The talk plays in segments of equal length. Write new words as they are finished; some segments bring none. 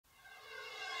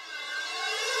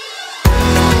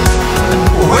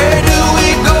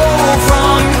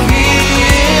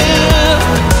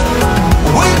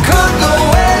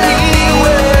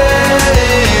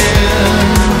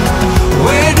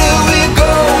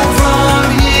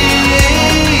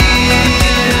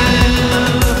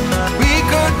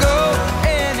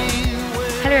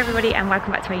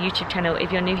welcome back to my YouTube channel.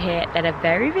 If you're new here, then a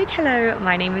very big hello.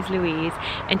 My name is Louise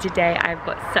and today I've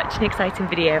got such an exciting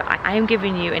video. I am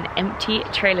giving you an empty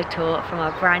trailer tour from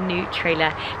our brand new trailer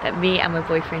that me and my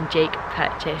boyfriend Jake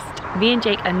purchased. Me and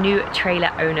Jake are new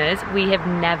trailer owners. We have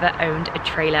never owned a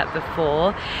trailer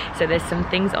before, so there's some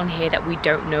things on here that we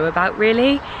don't know about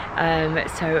really.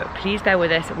 So please bear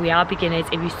with us. We are beginners.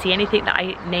 If you see anything that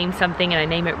I name something and I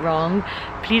name it wrong,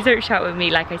 please don't shout with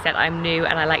me. Like I said, I'm new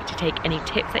and I like to take any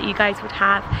tips that you guys would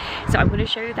have. So I'm going to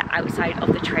show you the outside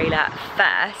of the trailer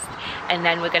first, and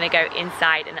then we're going to go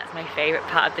inside, and that's my favorite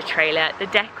part of the trailer, the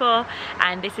decor.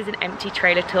 And this is an empty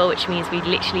trailer tour, which means we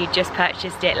literally just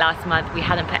purchased it last month. We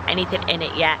hadn't put anything in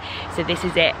it yet, so this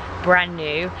is it, brand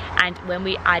new. And when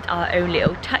we add our own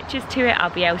little touches to it, I'll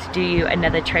be able to do you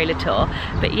another trailer tour.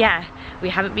 But yeah, we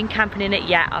haven't been camping in it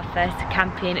yet. Our first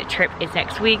camping trip is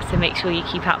next week, so make sure you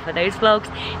keep out for those vlogs.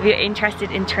 If you're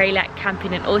interested in trailer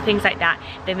camping and all things like that,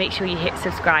 then make sure you hit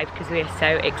subscribe because we are so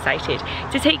excited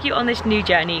to take you on this new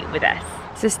journey with us.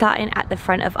 So starting at the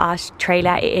front of our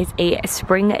trailer, it is a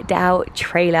Springdale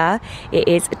trailer. It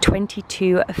is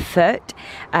 22 foot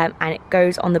and it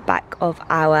goes on the back of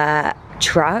our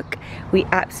truck. We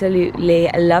absolutely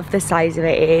love the size of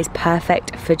it. It is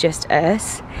perfect for just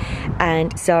us.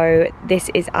 And so this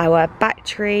is our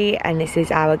battery and this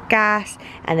is our gas,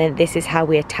 and then this is how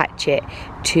we attach it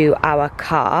to our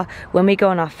car. When we go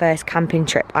on our first camping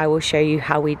trip, I will show you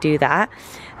how we do that.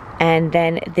 And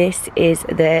then this is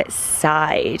the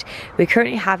side. We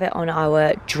currently have it on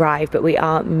our drive, but we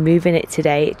are moving it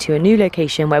today to a new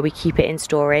location where we keep it in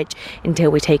storage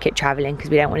until we take it traveling, because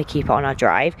we don't want to keep it on our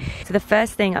drive. So the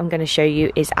first thing I'm going to show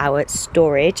you is our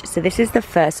storage. So this is the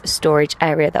first storage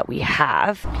area that we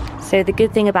have. So the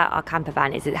good thing about our camper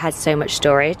van is it has so much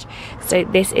storage. So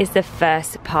this is the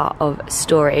first part of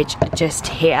storage just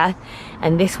here.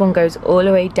 And this one goes all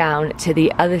the way down to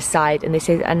the other side, and this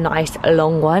is a nice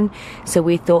long one. So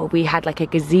we thought we had like a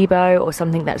gazebo or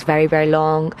something that's very, very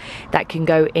long that can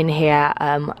go in here,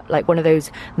 like one of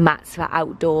those mats for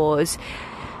outdoors.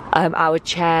 Our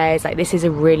chairs, like this is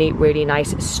a really, really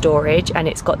nice storage, and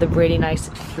it's got the really nice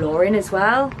flooring as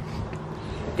well.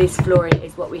 This flooring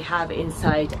is what we have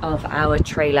inside of our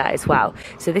trailer as well.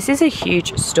 So this is a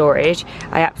huge storage.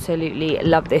 I absolutely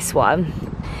love this one.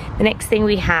 The next thing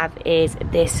we have is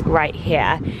this right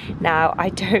here. Now, I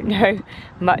don't know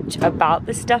much about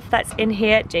the stuff that's in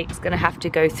here. Jake's gonna have to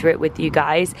go through it with you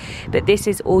guys, but this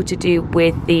is all to do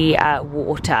with the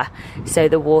water. So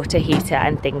the water heater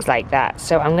and things like that.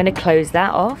 So I'm gonna close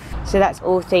that off. So that's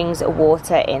all things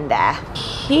water in there.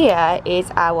 Here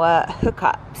is our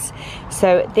hookups.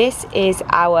 So this is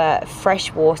our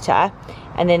fresh water,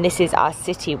 and then this is our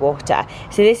city water.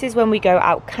 So this is when we go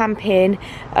out camping,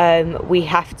 we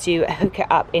have to hook it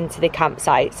up into the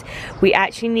campsites. We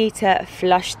actually need to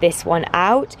flush this one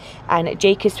out, and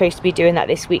Jake is supposed to be doing that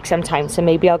this week sometime, so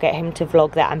maybe I'll get him to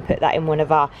vlog that and put that in one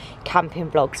of our camping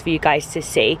vlogs for you guys to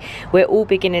see. We're all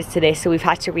beginners to this, so we've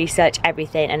had to research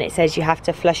everything, and it says you have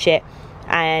to flush it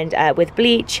and with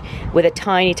bleach, with a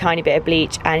tiny bit of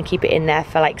bleach, and keep it in there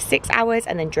for like 6 hours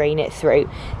and then drain it through.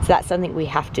 So that's something we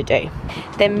have to do.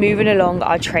 Then moving along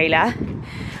our trailer,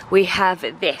 we have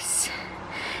this.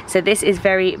 So this is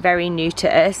very, very new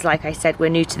to us. Like I said, we're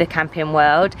new to the camping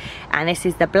world, and this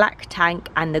is the black tank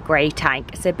and the grey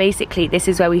tank. So basically this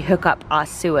is where we hook up our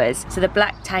sewers. So the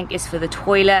black tank is for the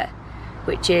toilet,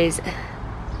 which is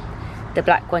the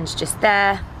black one's just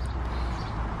there.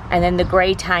 And then the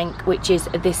grey tank, which is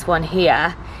this one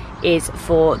here, is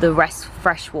for the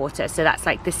fresh water. So that's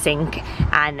like the sink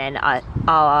and then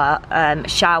our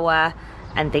shower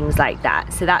and things like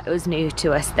that. So that was new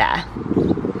to us there.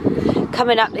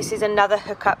 Coming up, this is another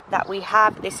hookup that we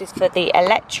have. This is for the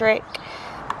electric.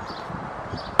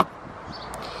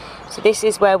 So this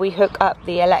is where we hook up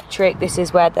the electric. This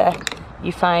is where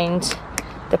you find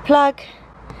the plug.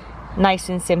 Nice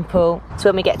and simple. So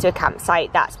when we get to a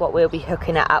campsite, that's what we'll be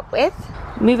hooking it up with.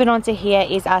 Moving on to here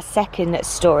is our second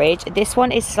storage. This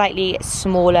one is slightly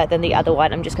smaller than the other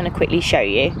one. I'm just going to quickly show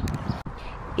you.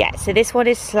 Yeah, so this one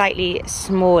is slightly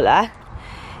smaller.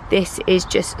 This is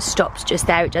stops just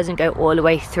there. It doesn't go all the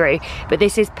way through, but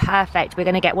this is perfect. We're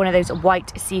going to get one of those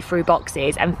white see-through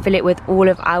boxes and fill it with all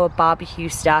of our barbecue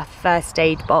stuff, first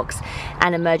aid box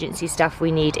and emergency stuff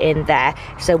we need in there.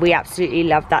 So we absolutely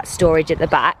love that storage at the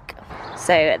back.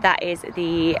 So that is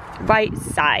the right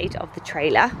side of the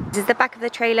trailer. This is the back of the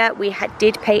trailer. We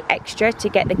did pay extra to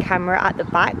get the camera at the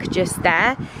back just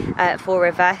there for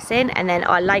reversing, and then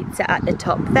our lights are at the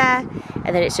top there,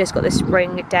 and then it's just got the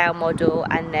Springdale model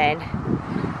and then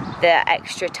the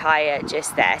extra tire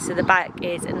just there. So the back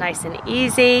is nice and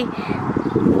easy.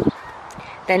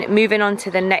 Then moving on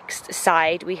to the next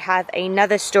side, we have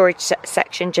another storage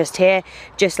section just here,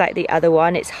 just like the other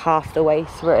one. It's half the way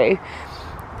through.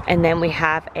 And then we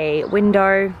have a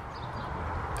window.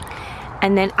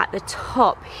 And then at the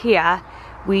top here,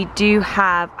 we do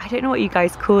have, I don't know what you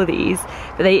guys call these,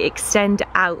 but they extend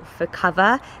out for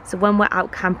cover. So when we're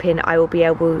out camping, I will be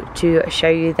able to show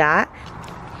you that.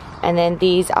 And then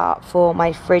these are for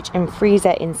my fridge and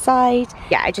freezer inside.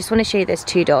 Yeah, I just want to show you there's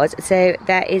two doors. So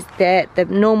there is the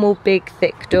normal big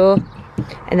thick door,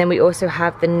 and then we also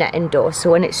have the netting door. So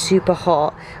when it's super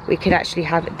hot, we can actually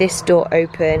have this door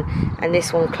open and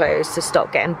this one closed to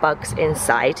stop getting bugs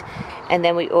inside. And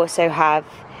then we also have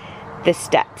the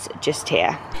steps just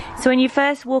here. So when you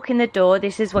first walk in the door,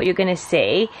 this is what you're going to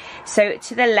see. So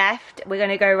to the left, we're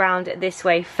going to go around this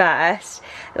way first.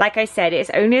 Like I said, it's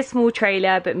only a small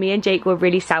trailer, but me and Jake were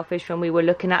really selfish when we were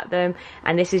looking at them,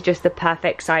 and this is just the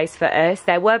perfect size for us.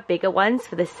 There were bigger ones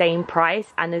for the same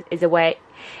price, and there is a way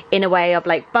of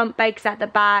like bunk beds at the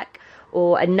back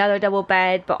or another double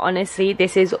bed, but honestly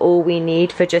this is all we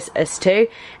need for just us two.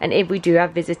 And if we do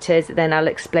have visitors, then I'll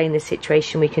explain the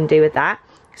situation we can do with that.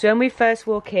 So when we first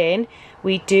walk in,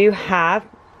 we do have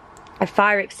a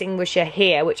fire extinguisher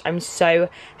here, which I'm so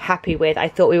happy with. I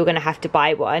thought we were going to have to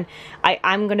buy one. I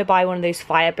am going to buy one of those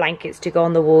fire blankets to go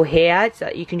on the wall here, so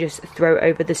that you can just throw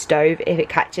over the stove if it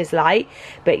catches light.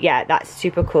 But yeah, that's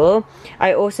super cool.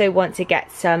 I also want to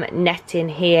get some net in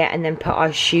here and then put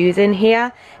our shoes in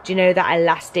here. Do you know that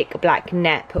elastic black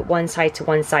net? Put one side to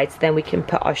one side, so then we can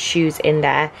put our shoes in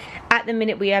there. At the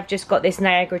minute we have just got this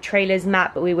Niagara Trailers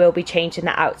mat, but we will be changing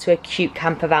that out to a cute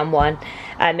camper van one,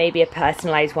 maybe a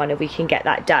personalised one if we can get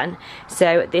that done.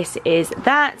 So this is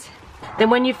that. Then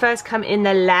when you first come in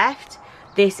the left,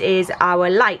 this is our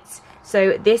lights.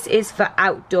 So this is for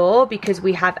outdoor because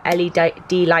we have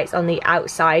LED lights on the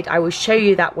outside. I will show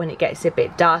you that when it gets a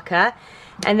bit darker.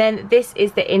 And then this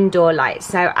is the indoor lights.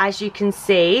 So as you can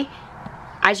see,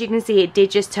 it did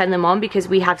just turn them on because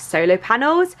we have solar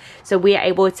panels, so we are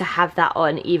able to have that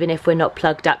on even if we're not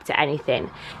plugged up to anything.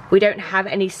 We don't have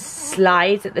any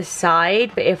slides at the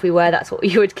side, but if we were, that's what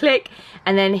you would click.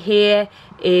 And then here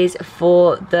is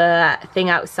for the thing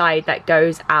outside that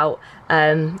goes out,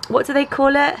 what do they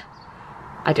call it?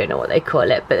 I don't know what they call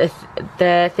it, but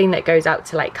the thing that goes out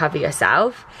to like cover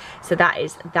yourself. So that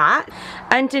is that.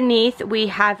 Underneath we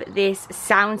have this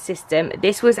sound system.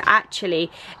 This was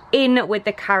actually in with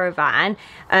the caravan,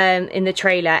 in the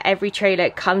trailer. Every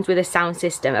trailer comes with a sound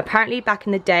system. Apparently back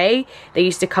in the day they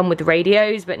used to come with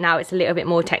radios, but now it's a little bit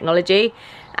more technology.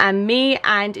 And me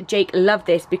and Jake love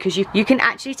this because you can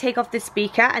actually take off the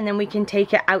speaker and then we can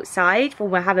take it outside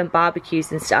when we're having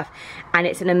barbecues and stuff, and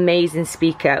it's an amazing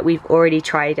speaker. We've already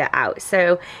tried it out.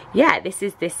 So yeah, this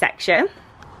is this section.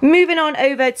 Moving on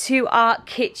over to our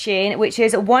kitchen, which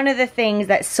is one of the things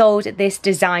that sold this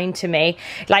design to me.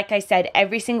 Like I said,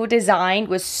 every single design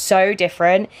was so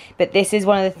different, but this is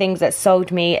one of the things that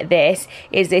sold me this,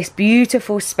 is this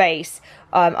beautiful space,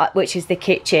 which is the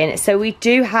kitchen. So we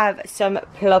do have some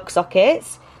plug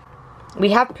sockets.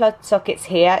 We have plug sockets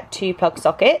here, 2 plug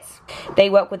sockets. They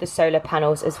work with the solar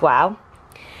panels as well.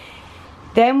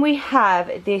 Then we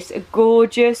have this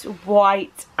gorgeous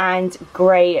white and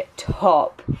grey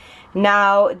top.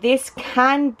 Now this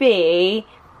can be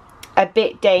a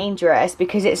bit dangerous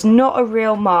because it's not a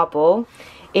real marble.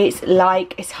 It's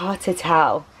hard to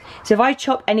tell. So if I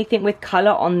chop anything with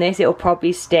colour on this, it will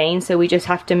probably stain, so we just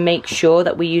have to make sure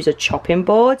that we use a chopping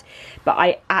board. But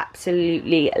I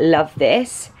absolutely love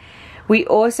this. We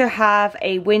also have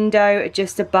a window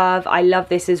just above. I love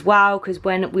this as well because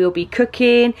when we'll be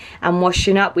cooking and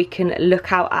washing up, we can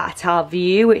look out at our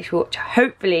view, which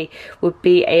hopefully would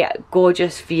be a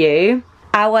gorgeous view.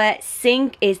 Our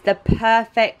sink is the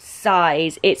perfect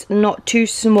size. It's not too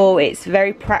small, it's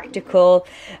very practical,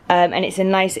 and it's a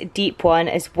nice deep one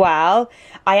as well.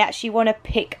 I actually want to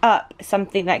pick up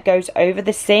something that goes over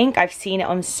the sink. I've seen it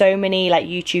on so many like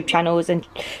YouTube channels and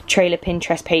trailer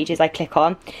Pinterest pages I click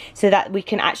on, so that we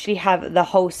can actually have the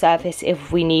whole surface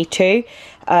if we need to.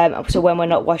 So when we're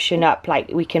not washing up, like,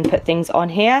 we can put things on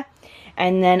here.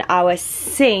 And then our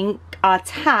sink, our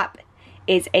tap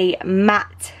is a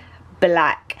matte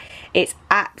black. It's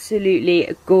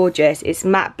absolutely gorgeous. It's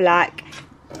matte black.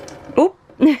 Oh,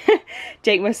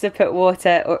 Jake must have put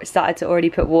water, or started to already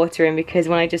put water in, because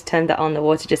when I just turned that on, the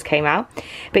water just came out.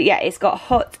 But yeah, it's got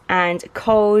hot and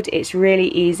cold. It's really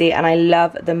easy, and I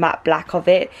love the matte black of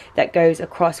it that goes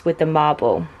across with the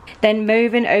marble. Then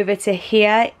moving over to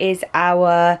here is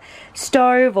our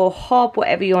stove or hob,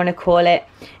 whatever you want to call it,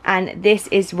 and this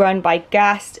is run by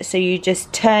gas, so you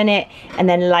just turn it and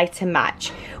then light a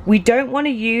match. We don't want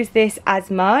to use this as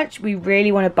much. We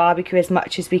really want to barbecue as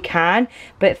much as we can,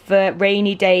 but for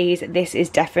rainy days this is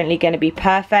definitely going to be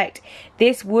perfect.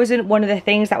 This wasn't one of the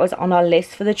things that was on our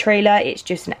list for the trailer. It's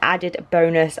just an added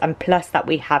bonus, and plus that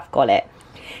we have got it.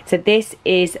 So this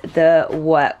is the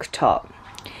worktop.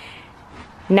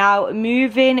 Now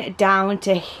moving down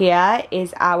to here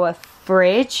is our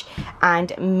fridge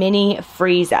and mini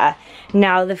freezer.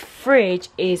 Now the fridge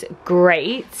is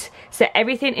great. So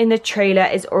everything in the trailer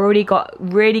is already got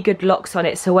really good locks on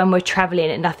it, so when we're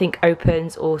traveling nothing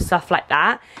opens or stuff like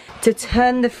that. To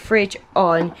turn the fridge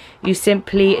on, you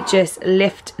simply just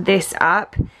lift this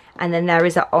up, and then there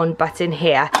is an on button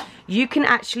here. You can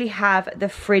actually have the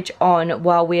fridge on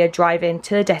while we are driving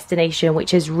to the destination,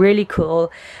 which is really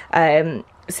cool,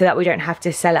 so that we don't have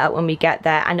to sell it out when we get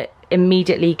there and it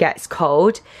immediately gets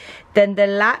cold. Then the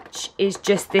latch is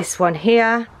just this one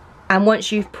here, and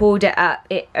once you've pulled it up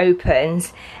it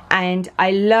opens. And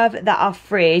I love that our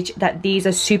fridge, that these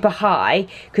are super high,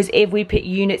 because if we put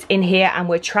units in here and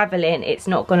we're traveling, it's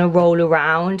not going to roll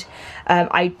around.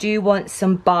 I do want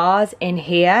some bars in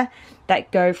here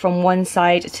that go from one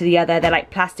side to the other. They're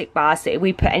like plastic bars, so if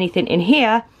we put anything in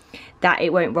here, that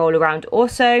it won't roll around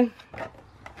also.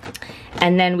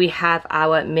 And then we have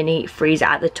our mini freezer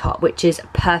at the top, which is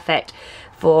perfect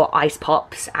for ice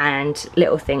pops and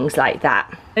little things like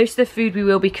that. Most of the food we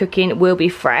will be cooking will be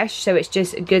fresh, so it's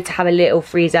just good to have a little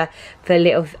freezer for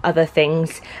little other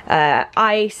things,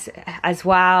 ice as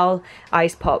well,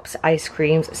 ice pops, ice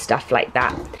creams, stuff like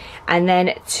that. And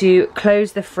then to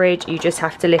close the fridge, you just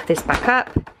have to lift this back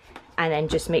up and then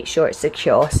just make sure it's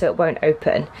secure so it won't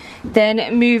open.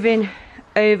 Then moving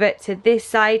over to this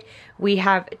side, we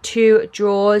have two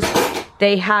drawers.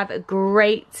 They have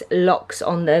great locks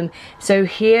on them. So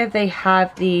here they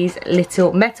have these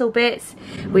little metal bits.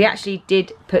 We actually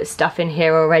did put stuff in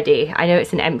here already. I know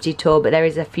it's an empty tour, but there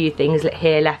is a few things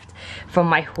here left from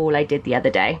my haul I did the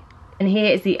other day. And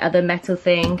here is the other metal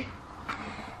thing.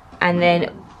 And then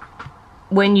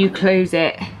when you close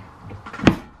it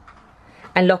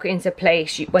and lock it into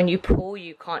place, when you pull,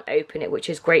 you can't open it, which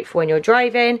is great for when you're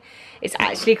driving. It's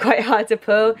actually quite hard to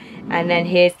pull. And then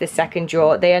here's the second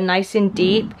drawer. They are nice and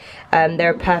deep.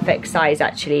 They're a perfect size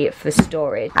actually for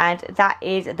storage. And that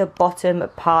is the bottom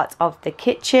part of the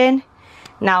kitchen.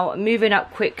 Now moving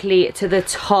up quickly to the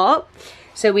top.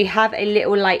 So we have a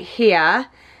little light here,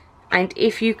 and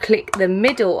if you click the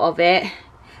middle of it,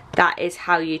 that is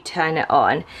how you turn it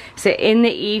on. So in the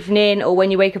evening or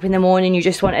when you wake up in the morning, you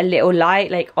just want a little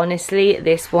light. Like honestly,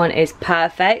 this one is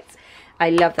perfect.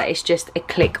 I love that it's just a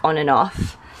click on and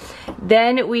off.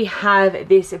 Then we have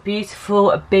this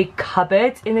beautiful big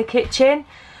cupboard in the kitchen.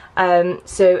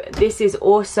 So this is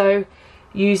also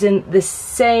using the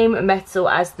same metal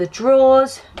as the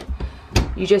drawers.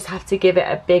 You just have to give it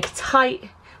a big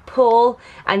tight pull,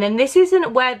 and then this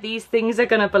isn't where these things are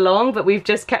going to belong, but we've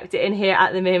just kept it in here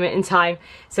at the moment in time,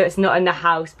 so it's not in the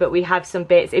house, but we have some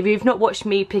bits. If you've not watched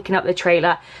me picking up the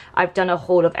trailer, I've done a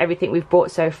haul of everything we've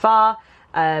brought so far,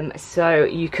 so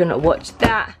you can watch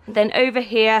that. Then over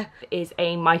here is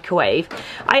a microwave.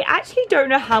 I actually don't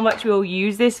know how much we'll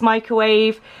use this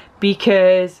microwave,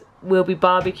 because we'll be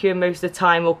barbecuing most of the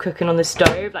time or cooking on the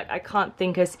stove. Like I can't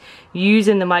think us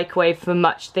using the microwave for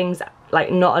much things,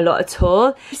 like not a lot at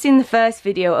all. Just in the first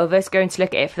video of us going to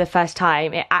look at it for the first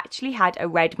time, it actually had a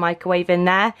red microwave in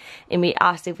there, and we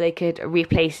asked if they could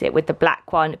replace it with the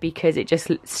black one because it just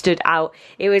stood out.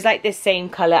 It was like the same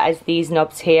colour as these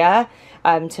knobs here,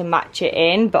 to match it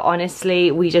in, but honestly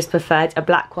we just preferred a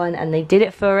black one and they did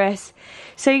it for us.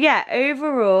 So yeah,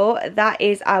 overall that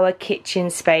is our kitchen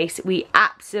space. We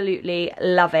absolutely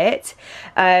love it.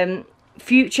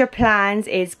 Future plans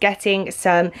is getting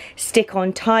some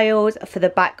stick-on tiles for the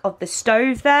back of the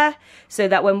stove there, so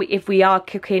that when if we are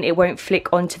cooking, it won't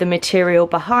flick onto the material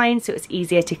behind, so it's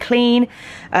easier to clean.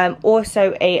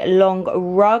 Also a long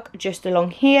rug just along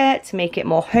here to make it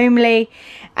more homely,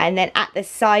 and then at the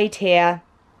side here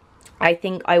I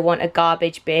think I want a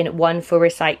garbage bin, one for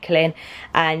recycling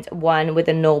and one with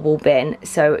a normal bin,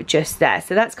 so just there.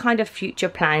 So that's kind of future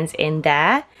plans in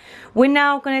there. We're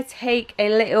now going to take a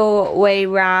little way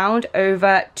round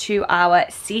over to our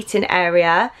seating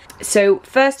area. So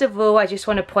first of all, I just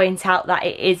want to point out that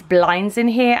it is blinds in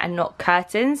here and not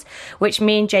curtains, which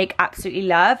me and Jake absolutely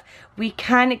love. We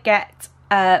can get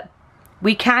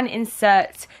We can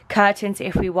insert curtains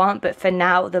if we want, but for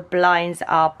now the blinds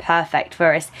are perfect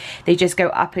for us. They just go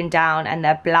up and down and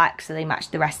they're black, so they match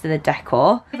the rest of the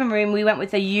decor. Living room, we went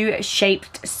with a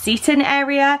U-shaped seating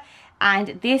area,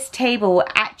 and this table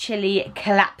actually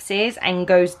collapses and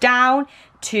goes down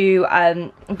to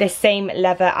the same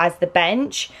level as the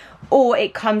bench, or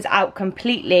it comes out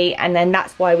completely, and then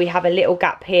that's why we have a little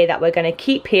gap here that we're going to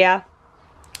keep here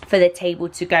for the table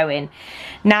to go in.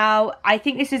 Now, I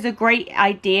think this is a great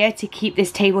idea to keep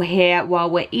this table here while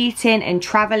we're eating and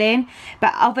traveling,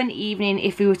 but of an evening,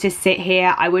 if we were to sit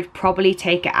here, I would probably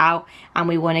take it out and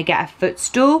we want to get a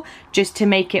footstool just to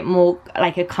make it more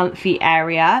like a comfy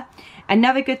area.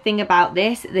 Another good thing about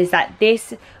this is that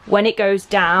this, when it goes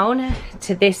down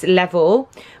to this level,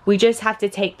 we just have to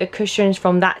take the cushions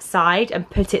from that side and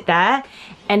put it there,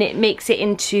 and it makes it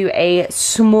into a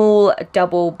small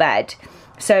double bed.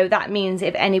 So that means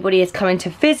if anybody is coming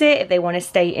to visit, if they want to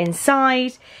stay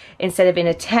inside instead of in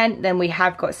a tent, then we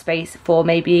have got space for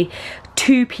maybe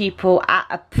 2 people at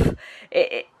a...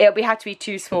 It'll have to be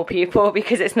 2 small people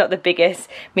because it's not the biggest.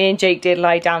 Me and Jake did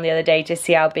lie down the other day to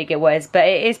see how big it was, but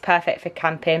it is perfect for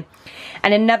camping.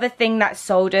 And another thing that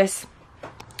sold us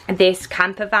this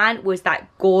camper van was that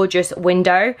gorgeous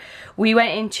window. We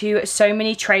went into so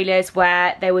many trailers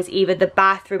where there was either the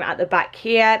bathroom at the back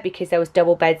here because there was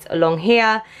double beds along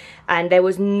here and there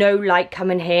was no light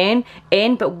coming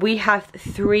in, but we have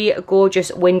 3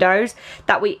 gorgeous windows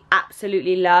that we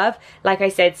absolutely love. Like I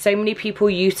said, so many people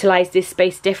utilize this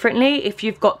space differently. If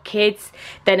you've got kids,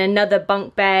 then another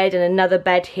bunk bed and another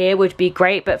bed here would be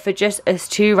great, but for just us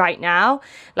 2 right now,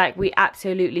 like, we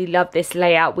absolutely love this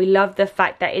layout. We love the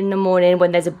fact that in the morning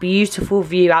when there's a beautiful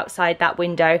view outside that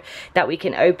window, that we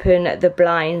can open the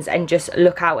blinds and just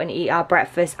look out and eat our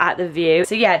breakfast at the view.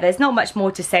 So yeah, there's not much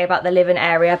more to say about the living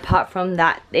area apart from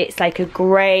that it's like a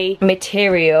grey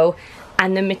material,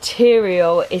 and the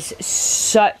material is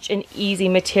such an easy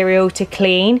material to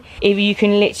clean. If you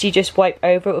can literally just wipe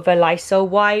over it with a Lysol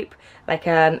wipe, like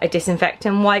a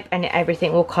disinfectant wipe, and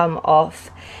everything will come off.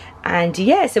 And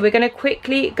yeah, so we're going to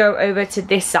quickly go over to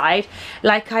this side.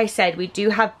 Like I said, we do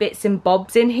have bits and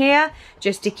bobs in here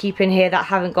just to keep in here that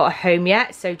haven't got a home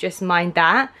yet, so just mind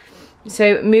that.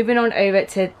 So moving on over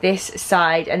to this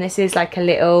side, and this is like a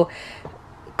little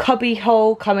cubby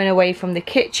hole coming away from the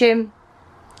kitchen,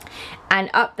 and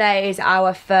up there is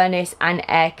our furnace and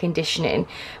air conditioning,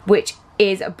 which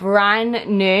is brand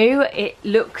new. It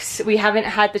looks, we haven't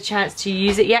had the chance to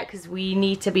use it yet because we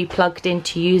need to be plugged in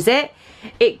to use it.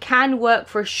 It can work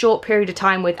for a short period of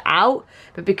time without,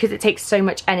 but because it takes so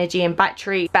much energy and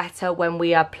battery, it's better when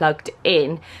we are plugged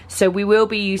in. So we will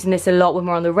be using this a lot when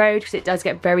we're on the road because it does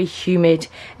get very humid,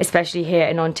 especially here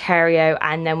in Ontario,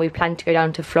 and then we plan to go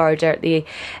down to Florida at the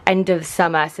end of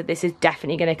summer, so this is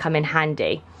definitely going to come in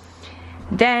handy.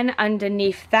 Then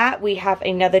underneath that we have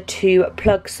another 2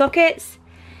 plug sockets,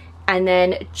 and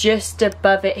then just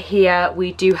above it here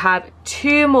we do have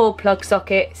 2 more plug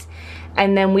sockets,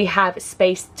 and then we have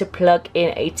space to plug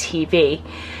in a TV.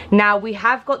 Now we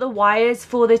have got the wires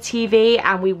for the TV,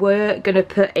 and we were going to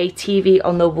put a TV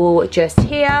on the wall just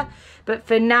here, but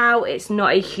for now it's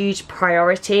not a huge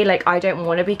priority. Like, I don't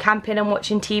want to be camping and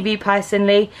watching TV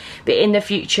personally, but in the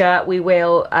future we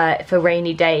will, for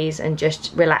rainy days and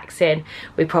just relaxing,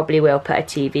 we probably will put a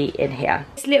TV in here.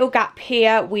 This little gap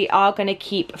here we are going to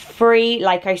keep free.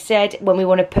 Like I said, when we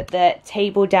want to put the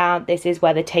table down, this is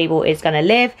where the table is going to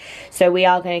live, so we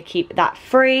are going to keep that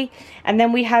free. And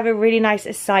then we have a really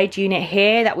nice side unit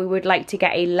here that we would like to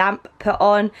get a lamp put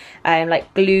on,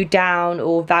 like glued down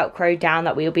or velcro down,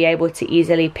 that we'll be able to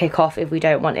easily pick off if we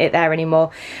don't want it there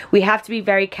anymore. We have to be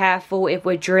very careful if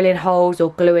we're drilling holes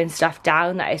or gluing stuff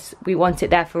down, that is, we want it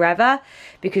there forever,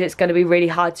 because it's going to be really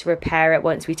hard to repair it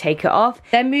once we take it off.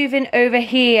 Then moving over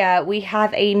here, we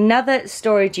have another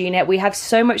storage unit. We have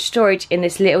so much storage in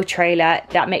this little trailer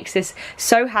that makes us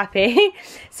so happy.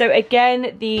 So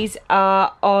again, these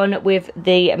are on with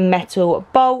the metal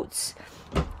bolts,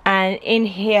 and in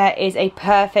here is a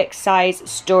perfect size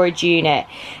storage unit.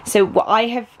 So what I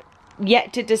have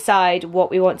yet to decide what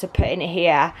we want to put in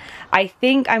here. I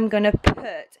think I'm gonna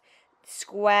put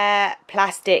square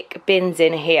plastic bins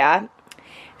in here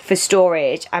for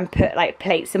storage, and put like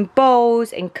plates and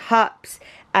bowls and cups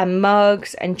and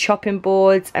mugs and chopping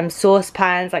boards and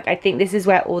saucepans. Like, I think this is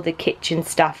where all the kitchen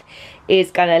stuff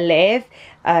is gonna live.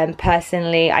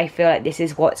 Personally, I feel like this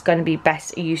is what's going to be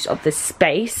best use of the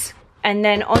space. And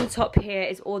then on top here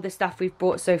is all the stuff we've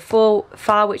brought so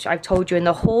far, which I've told you in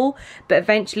the haul, but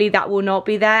eventually that will not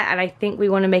be there, and I think we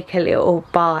want to make a little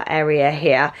bar area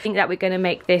here. I think that we're going to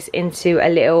make this into a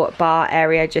little bar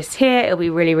area just here. It'll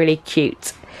be really, really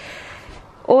cute.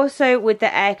 Also with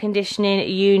the air conditioning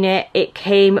unit, it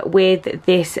came with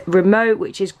this remote,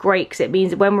 which is great because it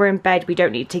means when we're in bed we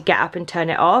don't need to get up and turn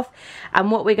it off.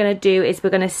 And what we're going to do is we're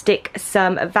going to stick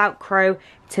some Velcro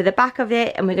to the back of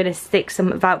it, and we're going to stick some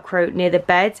Velcro near the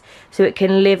bed so it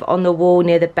can live on the wall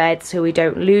near the bed so we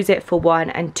don't lose it, for one,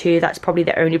 and two, that's probably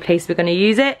the only place we're going to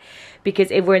use it, because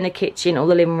if we're in the kitchen or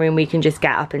the living room we can just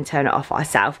get up and turn it off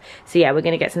ourselves. So yeah, we're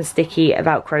going to get some sticky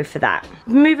Velcro for that.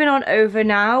 Moving on over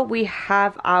now, we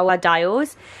have our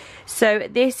dials. So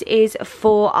this is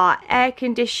for our air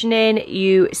conditioning.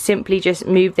 You simply just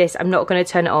move this. I'm not going to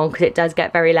turn it on because it does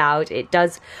get very loud. It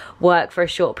does work for a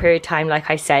short period of time, like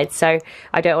I said, so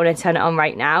I don't want to turn it on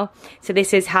right now. So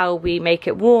this is how we make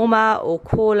it warmer or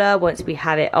cooler once we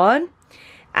have it on.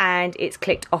 And it's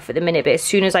clicked off at the minute, but as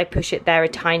soon as I push it there a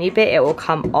tiny bit, it will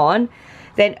come on.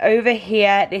 Then over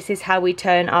here, this is how we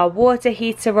turn our water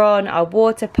heater on, our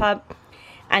water pump.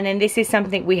 And then this is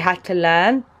something we had to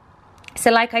learn. So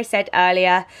like I said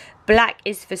earlier, black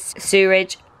is for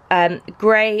sewerage,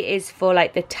 grey is for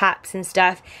like the taps and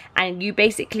stuff, and you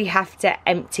basically have to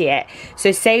empty it.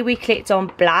 So say we clicked on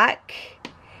black,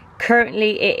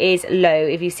 currently it is low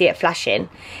if you see it flashing.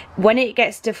 When it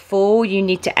gets to full, you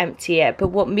need to empty it. But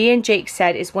what me and Jake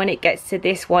said is when it gets to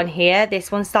this one here, this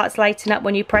one starts lighting up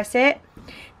when you press it,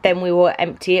 then we will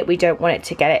empty it. We don't want it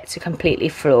to get it to completely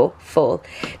full.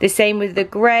 The same with the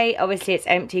grey, obviously it's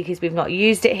empty because we've not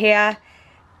used it here.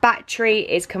 Battery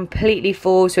is completely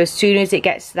full, so as soon as it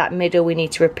gets to that middle we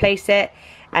need to replace it.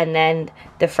 And then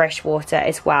the fresh water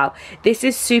as well. This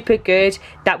is super good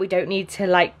that we don't need to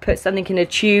like put something in a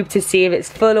tube to see if it's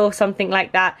full or something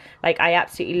like that. Like, I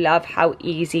absolutely love how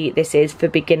easy this is for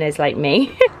beginners like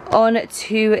me. On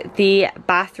to the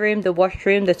bathroom, the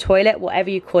washroom, the toilet, whatever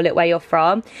you call it where you're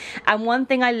from. And one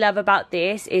thing I love about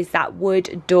this is that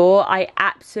wood door. I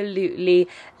absolutely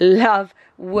love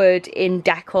wood in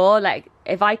decor. Like,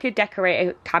 if I could decorate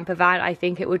a camper van, I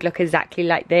think it would look exactly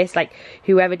like this. Like,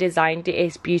 whoever designed it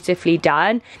is beautifully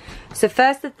done. So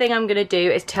first, the thing I'm going to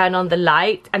do is turn on the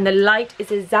light, and the light is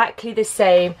exactly the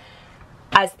same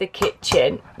as the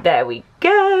kitchen. There we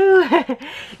go.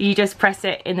 You just press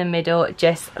it in the middle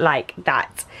just like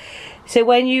that. So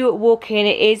when you walk in,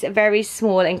 it is very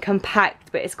small and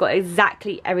compact, but it's got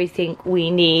exactly everything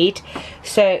we need.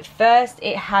 So first,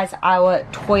 it has our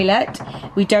toilet.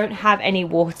 We don't have any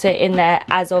water in there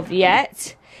as of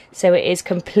yet, so it is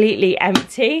completely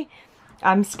empty.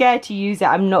 I'm scared to use it,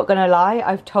 I'm not gonna lie.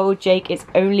 I've told Jake it's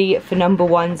only for number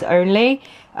ones only.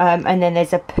 And then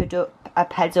there's a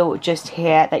pedal just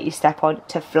here that you step on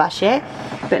to flush it.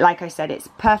 But like I said, it's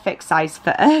perfect size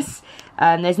for us.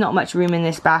 There's not much room in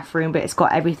this bathroom, but it's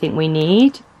got everything we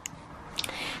need.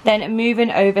 Then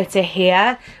moving over to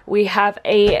here, we have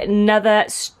another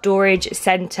storage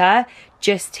center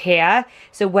just here.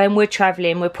 So when we're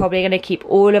traveling, we're probably going to keep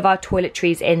all of our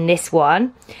toiletries in this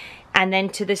one. And then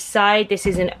to the side, this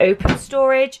is an open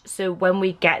storage. So when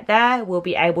we get there, we'll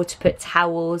be able to put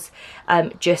towels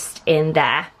just in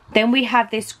there. Then we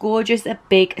have this gorgeous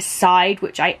big side,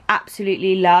 which I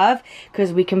absolutely love,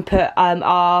 because we can put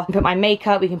my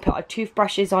makeup, we can put our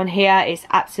toothbrushes on here. It's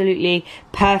absolutely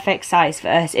perfect size for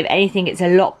us. If anything, it's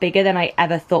a lot bigger than I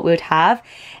ever thought we would have.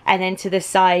 And then to the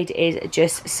side is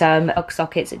just some plug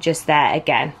sockets just there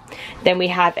again. Then we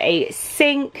have a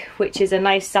sink, which is a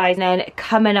nice size. And then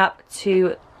coming up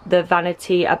to the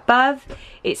vanity above,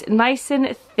 it's nice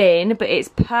and thin, but it's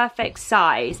perfect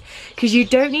size, because you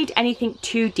don't need anything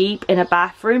too deep in a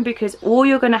bathroom, because all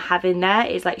you're going to have in there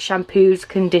is like shampoos,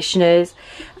 conditioners,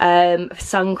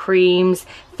 sun creams,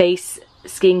 face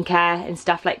skincare and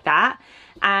stuff like that.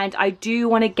 And I do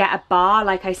want to get a bar,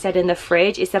 like I said, in the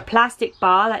fridge. It's a plastic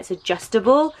bar that's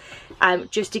adjustable,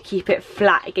 just to keep it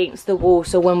flat against the wall,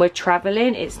 so when we're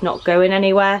traveling it's not going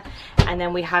anywhere. And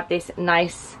then we have this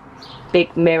nice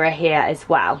big mirror here as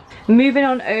well. Moving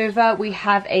on over, we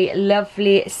have a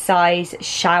lovely size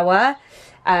shower.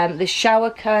 The shower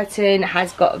curtain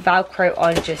has got Velcro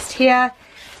on just here,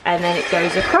 and then it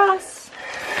goes across.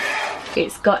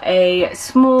 It's got a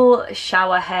small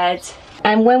shower head,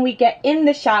 and when we get in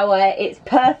the shower, it's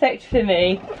perfect for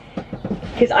me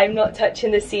because I'm not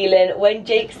touching the ceiling. When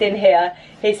Jake's in here,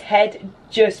 his head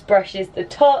just brushes the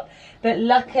top. But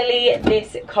luckily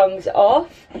this comes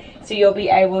off, so you'll be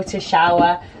able to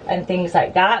shower and things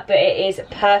like that. But it is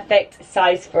perfect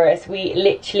size for us. We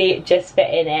literally just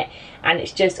fit in it, and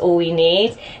it's just all we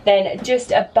need. Then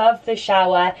just above the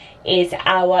shower is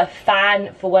our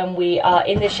fan for when we are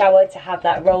in the shower to have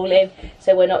that rolling,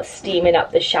 so we're not steaming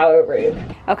up the shower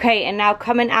room. Okay, and now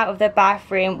coming out of the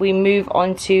bathroom, we move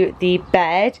on to the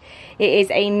bed. It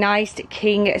is a nice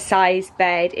king size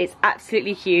bed. It's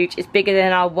absolutely huge. It's bigger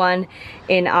than our one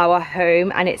in our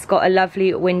home, and it's got a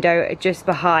lovely window just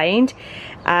behind,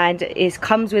 and it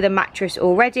comes with a mattress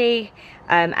already.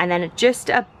 And then just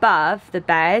above the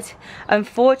bed,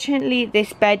 unfortunately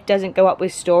this bed doesn't go up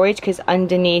with storage because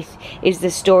underneath is the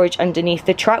storage underneath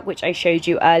the truck, which I showed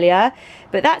you earlier,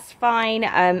 but that's fine.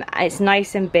 It's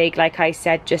nice and big, like I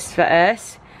said, just for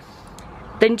us.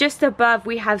 Then just above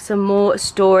we have some more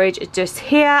storage just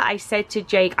here. I said to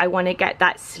Jake I want to get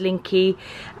that slinky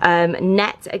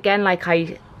net again, like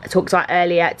I talked about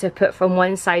earlier, to put from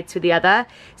one side to the other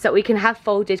so that we can have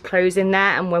folded clothes in there,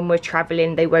 and when we're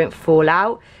traveling they won't fall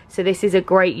out. So this is a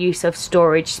great use of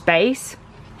storage space.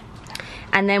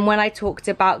 And then when I talked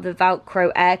about the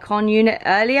Velcro aircon unit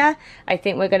earlier, I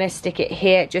think we're going to stick it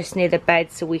here just near the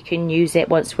bed so we can use it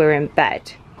once we're in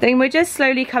bed. Then we're just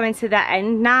slowly coming to the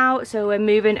end now, so we're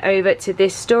moving over to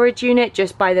this storage unit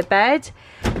just by the bed,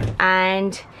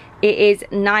 and it is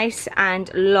nice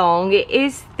and long. It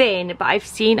is thin, but I've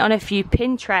seen on a few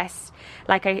Pinterest,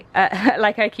 like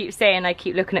I keep saying, I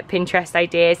keep looking at Pinterest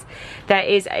ideas, there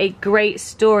is a great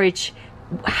storage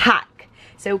hack.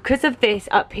 So because of this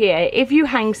up here, if you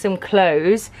hang some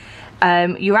clothes,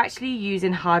 you're actually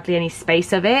using hardly any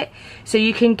space of it, so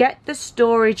you can get the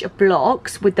storage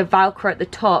blocks with the Velcro at the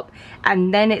top,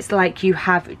 and then it's like you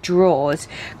have drawers.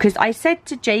 Because I said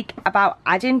to Jake about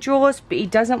adding drawers, but he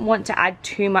doesn't want to add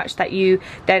too much that you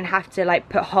then have to like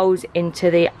put holes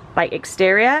into the like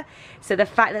exterior. So the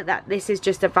fact that this is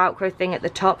just a Velcro thing at the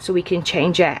top, so we can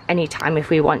change it anytime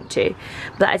if we want to.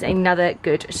 But that is another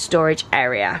good storage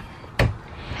area.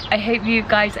 I hope you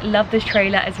guys love this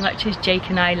trailer as much as Jake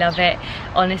and I love it.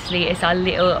 Honestly, it's our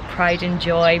little pride and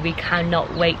joy. We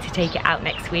cannot wait to take it out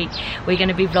next week. We're going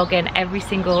to be vlogging every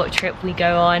single trip we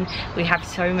go on. We have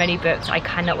so many books. I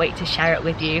cannot wait to share it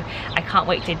with you. I can't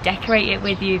wait to decorate it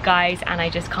with you guys, and I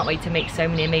just can't wait to make so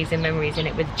many amazing memories in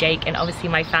it with Jake, and obviously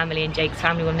my family and Jake's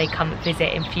family when they come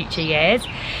visit in future years.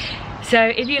 So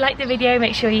if you like the video,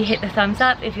 make sure you hit the thumbs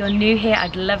up. If you're new here,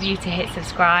 I'd love you to hit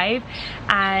subscribe,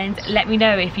 and let me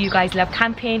know if you guys love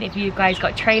camping, if you guys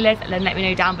got trailers, then let me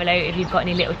know down below if you've got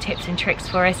any little tips and tricks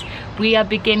for us. We are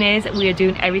beginners, we are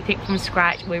doing everything from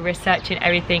scratch, we're researching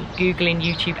everything, Googling,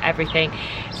 YouTube, everything.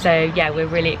 So yeah, we're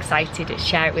really excited to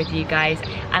share it with you guys,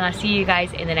 and I'll see you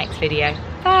guys in the next video.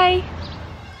 Bye!